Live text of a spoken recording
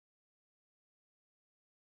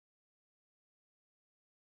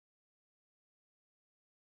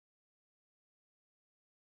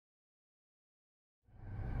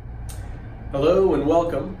Hello and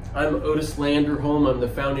welcome. I'm Otis Landerholm. I'm the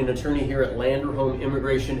founding attorney here at Landerholm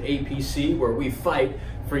Immigration A.P.C, where we fight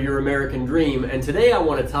for your American dream. And today I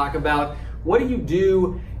want to talk about what do you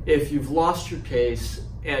do if you've lost your case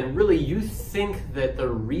and really you think that the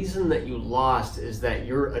reason that you lost is that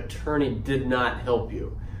your attorney did not help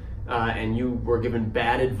you and you were given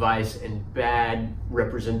bad advice and bad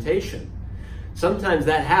representation. Sometimes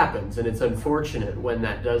that happens, and it's unfortunate when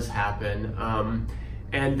that does happen.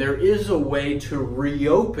 And there is a way to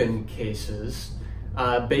reopen cases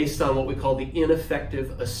based on what we call the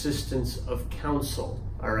ineffective assistance of counsel,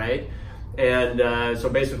 all right? And so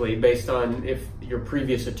basically based on if your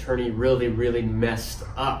previous attorney really messed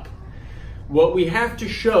up. What we have to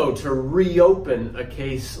show to reopen a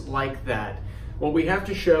case like that, what we have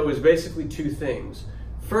to show is basically two things.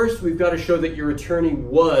 First, we've got to show that your attorney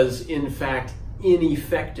was in fact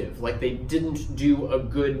ineffective, like they didn't do a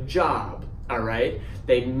good job. All right,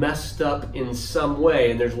 they messed up in some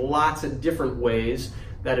way, and there's lots of different ways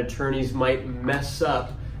that attorneys might mess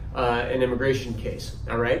up an immigration case.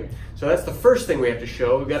 All right, so that's the first thing we have to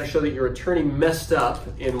show. We've got to show that your attorney messed up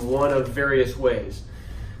in one of various ways.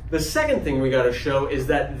 The second thing we got to show is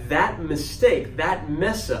that that mistake, that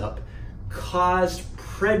mess up, caused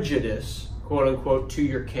prejudice, quote unquote, to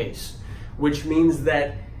your case, which means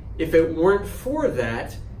that if it weren't for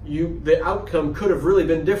that, the outcome could have really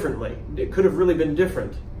been differently. It could have really been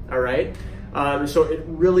different, all right? So it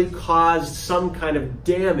really caused some kind of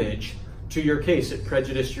damage to your case. It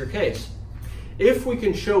prejudiced your case. If we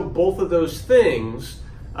can show both of those things,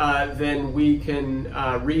 then we can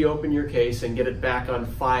reopen your case and get it back on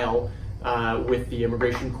file with the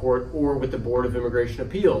immigration court or with the Board of Immigration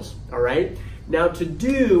Appeals, all right? Now, to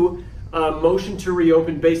do a motion to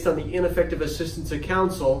reopen based on the ineffective assistance of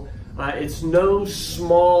counsel, it's no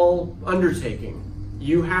small undertaking.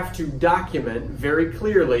 You have to document very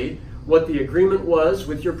clearly what the agreement was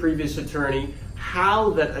with your previous attorney, how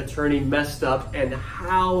that attorney messed up, and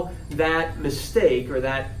how that mistake or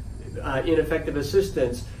that ineffective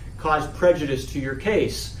assistance caused prejudice to your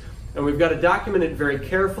case. And we've got to document it very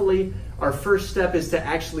carefully. Our first step is to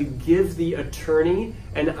actually give the attorney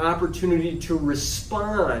an opportunity to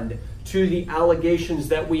respond to the allegations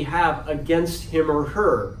that we have against him or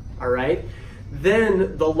her. All right?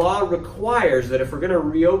 Then the law requires that if we're going to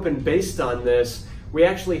reopen based on this, we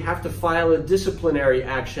actually have to file a disciplinary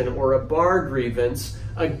action or a bar grievance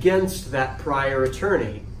against that prior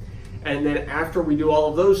attorney. And then after we do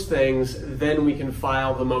all of those things, then we can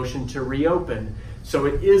file the motion to reopen. So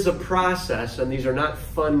it is a process, and these are not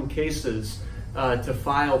fun cases to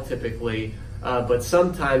file typically, but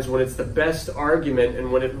sometimes when it's the best argument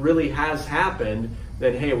and when it really has happened,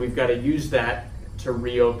 then hey, we've got to use that to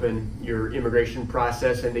reopen your immigration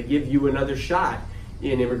process and to give you another shot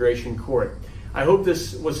in immigration court. I hope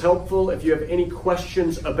this was helpful. If you have any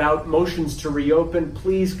questions about motions to reopen,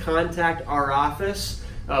 please contact our office.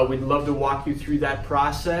 We'd love to walk you through that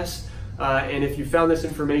process. And if you found this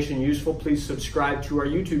information useful, please subscribe to our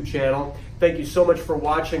YouTube channel. Thank you so much for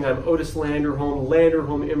watching. I'm Otis Landerholm,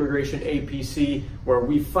 Landerholm Immigration A.P.C, where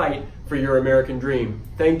we fight for your American dream.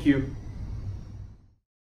 Thank you.